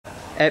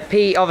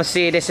Pete,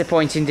 obviously a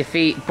disappointing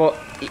defeat, but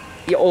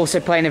you're also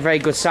playing a very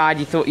good side.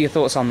 Your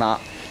thoughts on that?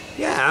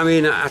 Yeah, I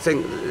mean, I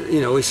think,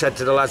 we said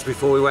to the lads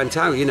before we went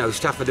out,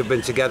 Stafford have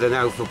been together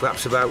now for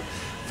perhaps about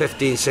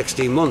 15,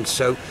 16 months.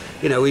 So,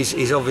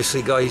 he's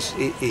obviously got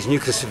his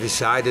nucleus of his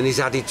side and he's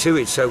added to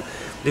it. So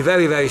they're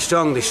very, very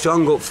strong. They're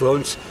strong up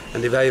front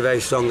and they're very,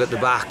 very strong at the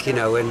back, and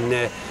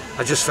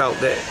I just felt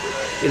that,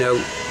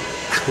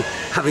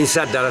 having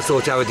said that, I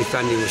thought our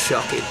defending was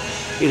shocking.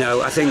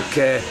 I think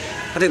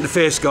the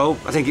first goal,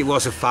 I think it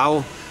was a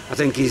foul. I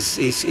think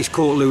he's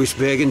caught Lewis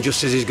Bergen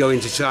just as he's going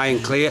to try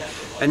and clear,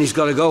 and he's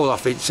got a goal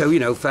off it.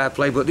 So, fair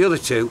play. But the other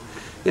two,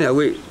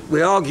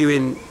 we're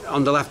arguing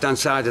on the left-hand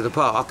side of the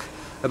park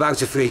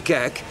about a free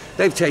kick.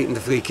 They've taken the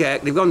free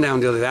kick, they've gone down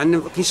the other end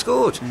and fucking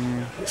scored.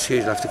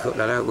 Excuse me, I'll have to cut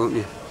that out, won't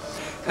you?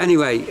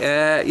 Anyway,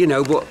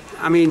 but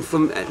I mean,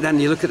 then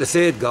you look at the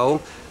third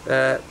goal.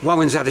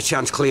 Warren's had a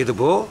chance to clear the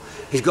ball.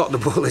 He's got the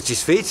ball at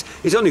his feet.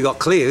 He's only got to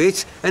clear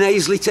it, and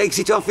Aisley takes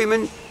it off him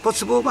and puts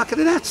the ball back at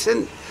the net.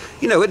 And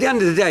at the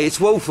end of the day, it's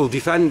woeful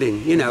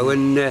defending.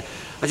 And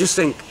I just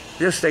think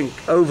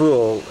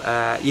overall,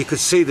 you could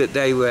see that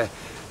they were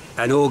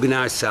an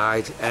organised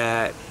side,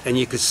 and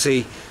you could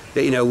see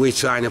that we're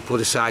trying to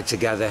put a side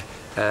together.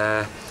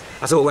 I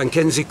thought when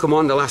Kinsey come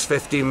on the last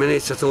 15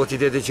 minutes, I thought he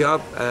did a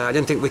job. I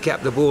didn't think we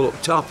kept the ball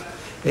up top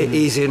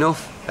easy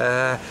enough.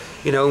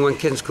 And when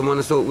Kins come on,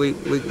 I thought we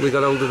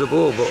got hold of the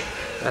ball. But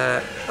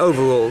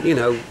overall,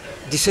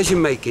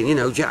 decision making,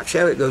 Jack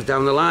Sherritt goes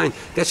down the line,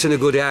 gets in a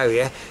good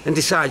area and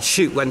decides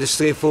shoot when there's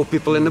 3 or 4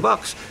 people in the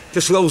box.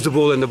 Just rolls the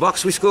ball in the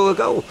box, we score a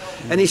goal.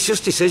 And it's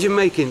just decision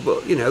making.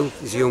 But,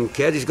 he's a young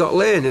kid, he's got to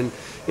learn. And,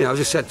 I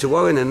just said to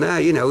Warren in there,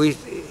 he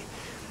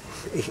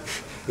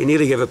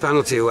nearly gave a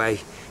penalty away.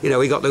 He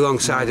got the wrong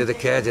side of the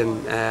kid,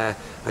 and I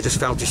just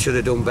felt he should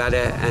have done better.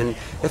 And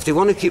if they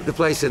want to keep the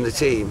place in the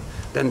team,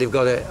 then they've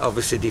got to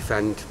obviously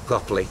defend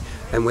properly,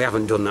 and we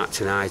haven't done that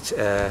tonight.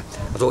 I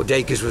thought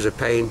Dakers was a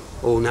pain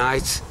all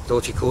night.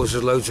 Thought he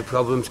causes loads of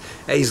problems.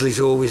 Aisley's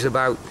always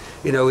about,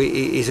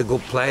 he's a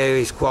good player,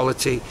 he's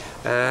quality,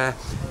 and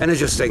I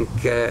just think,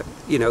 they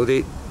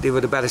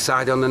were the better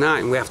side on the night,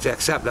 and we have to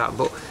accept that.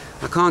 But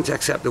I can't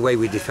accept the way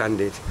we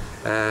defended.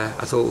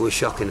 I thought it was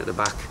shocking at the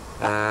back.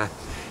 I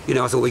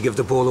thought we give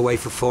the ball away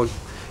for fun.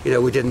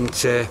 We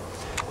didn't.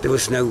 There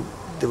was no.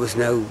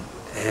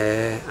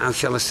 How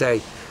shall I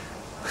say?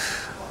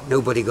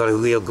 Nobody got a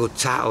real good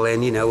tackle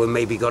in, and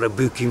maybe got a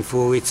booking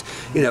for it,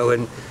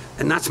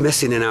 and that's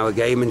missing in our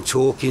game, and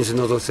talking's and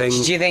other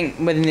things. Do you think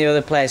when the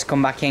other players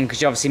come back in,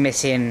 because you're obviously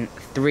missing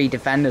 3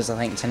 defenders, I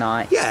think,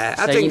 tonight? Yeah,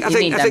 so I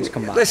think them to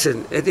come back.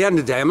 Listen, at the end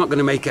of the day, I'm not going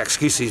to make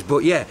excuses,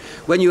 but yeah,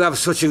 when you have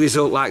such a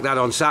result like that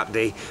on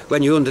Saturday,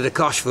 when you're under the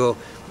cosh for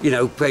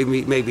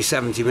maybe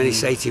 70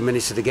 minutes, 80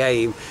 minutes of the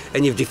game,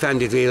 and you've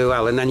defended really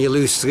well, and then you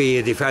lose 3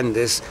 of your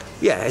defenders.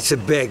 Yeah, it's a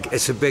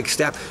big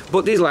step.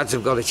 But these lads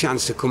have got a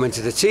chance to come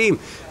into the team.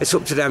 It's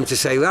up to them to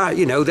say, right,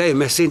 they're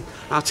missing,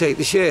 I'll take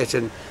the shirt.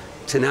 And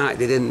tonight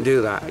they didn't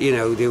do that.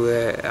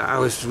 I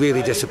was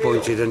really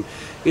disappointed, and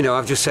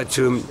I've just said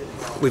to them,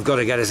 we've got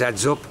to get his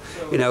heads up.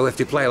 If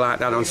they play like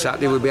that on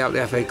Saturday, we'll be out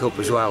the FA Cup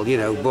as well.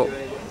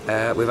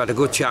 But we've had a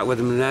good chat with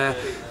them there.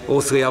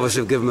 All 3 of us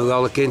have given them a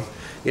rollicking.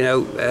 They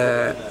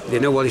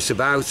know what it's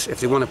about.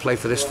 If they want to play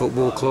for this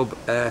football club,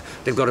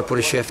 they've got to put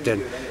a shift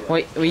in.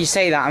 Well, you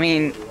say that, I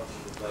mean,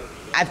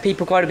 have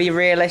people got to be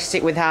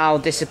realistic with how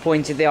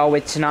disappointed they are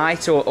with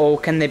tonight, or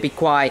can they be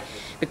quite...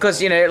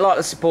 Because, a lot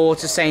of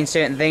supporters saying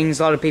certain things,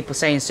 a lot of people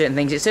saying certain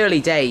things. It's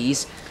early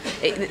days.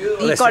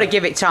 You've got to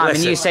give it time,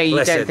 and you say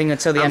you don't think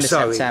until the end of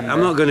September.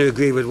 I'm not going to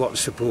agree with what the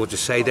supporters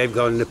say. They've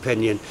got an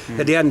opinion.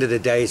 At the end of the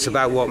day, it's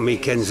about what me,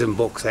 Kins and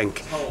Buck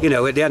think. At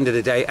the end of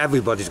the day,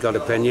 everybody's got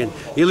an opinion.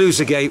 You lose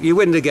the game, you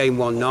win the game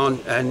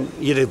 1-0, and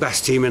you're the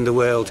best team in the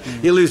world.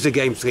 You lose the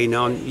game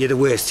 3-0, you're the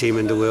worst team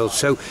in the world.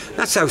 So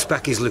that's how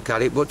Speckies look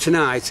at it. But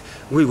tonight,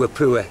 we were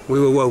poor, we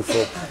were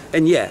woeful.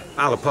 And yeah,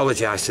 I'll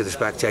apologise to the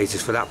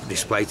spectators for that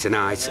display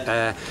tonight.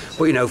 But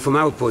from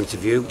our point of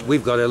view,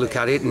 we've got to look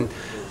at it, and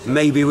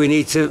maybe we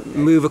need to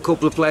move a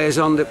couple of players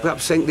on that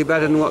perhaps think they're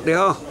better than what they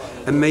are,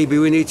 and maybe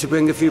we need to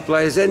bring a few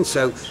players in.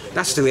 So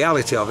that's the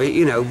reality of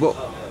it, but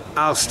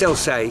I'll still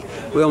say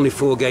we're only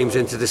 4 games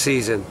into the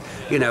season,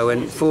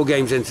 and 4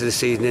 games into the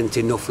season isn't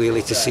enough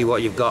really to see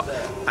what you've got.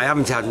 I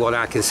haven't had what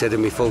I consider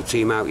my full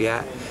team out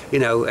yet,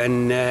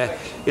 and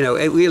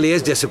it really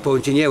is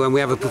disappointing, when we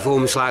have a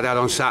performance like that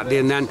on Saturday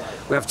and then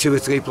we have 2 or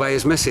 3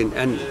 players missing.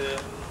 And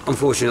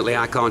unfortunately,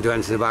 I can't do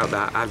anything about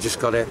that. I've just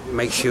got to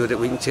make sure that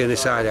we can turn the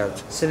side out.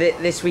 So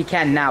this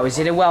weekend now, is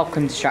it a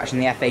welcome distraction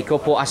in the FA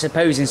Cup? Or I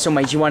suppose in some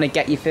ways you want to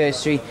get your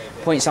first 3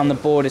 points on the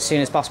board as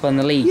soon as possible in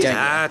the league, don't you?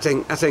 I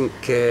think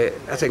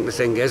the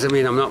thing is,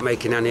 I'm not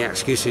making any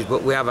excuses,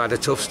 but we have had a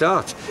tough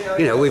start.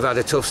 We've had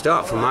a tough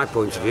start from my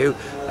point of view.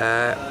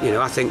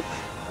 I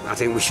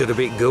think we should have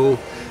beat Gould.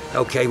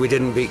 Okay, we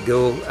didn't beat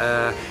Goole.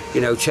 You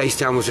know,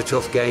 Chasetown was a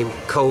tough game.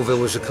 Colville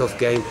was a tough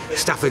game.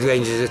 Stafford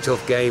Rangers is a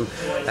tough game.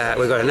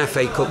 We've got an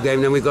FA Cup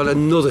game. Then we've got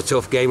another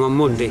tough game on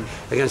Monday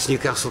against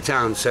Newcastle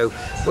Town. So,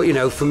 but you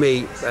know, for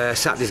me,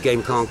 Saturday's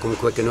game can't come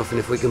quick enough. And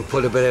if we can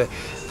put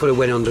a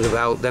win under the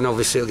belt, then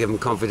obviously it'll give them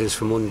confidence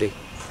for Monday.